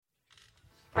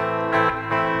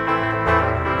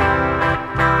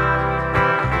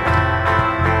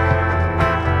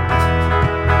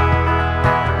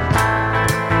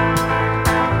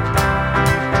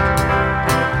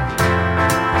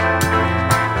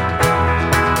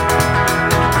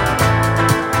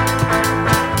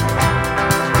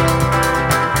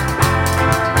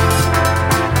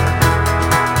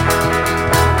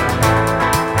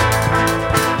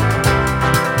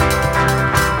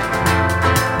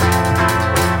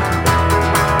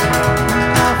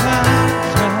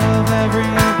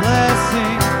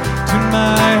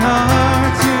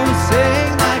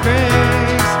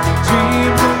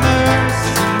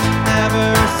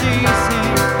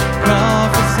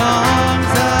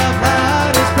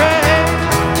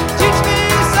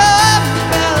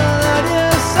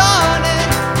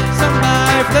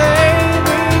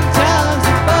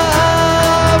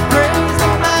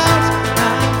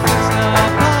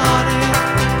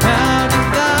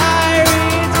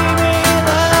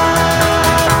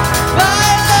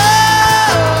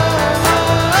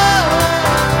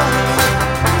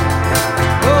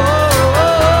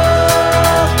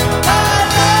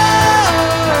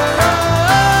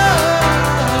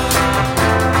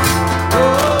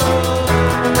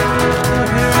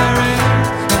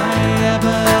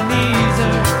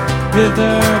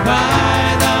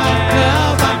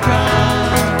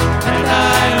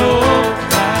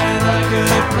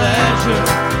pleasure,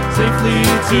 safely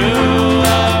to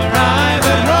arrive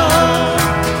at home.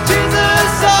 Jesus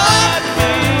sought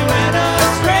me when a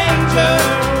stranger,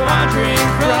 wandering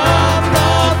from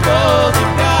the fold of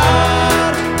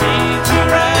God. He to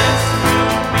rescue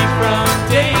me from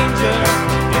danger,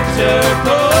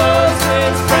 interposed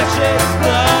His precious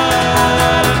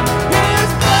blood. His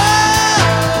blood.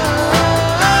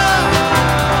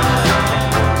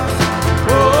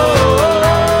 Oh,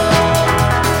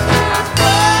 His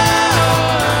blood.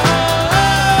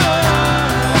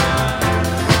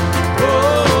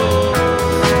 Oh,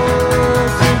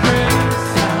 to grace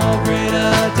how great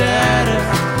a debtor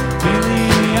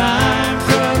really I'm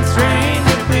constrained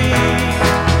to be.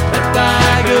 Let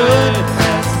Thy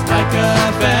goodness like a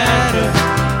fetter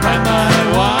bind my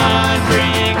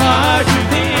wandering heart to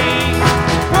Thee.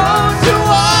 Prone to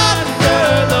wander,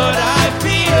 Lord, I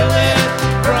feel it.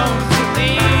 Prone to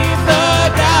leave the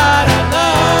God I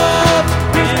love.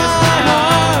 Here's my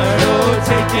heart, oh,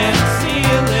 take and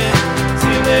seal it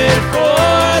for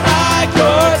Thy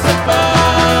course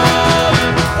above.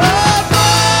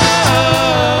 Above.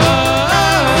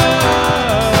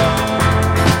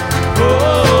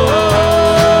 Oh,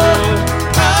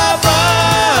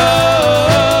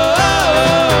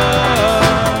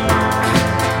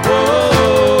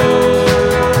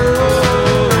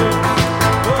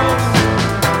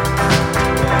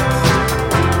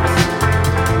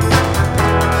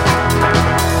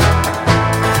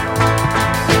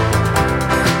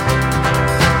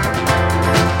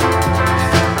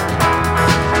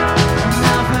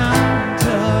 Fount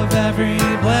of every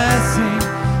blessing,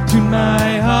 tune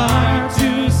my heart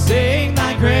to sing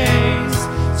Thy grace.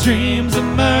 Stream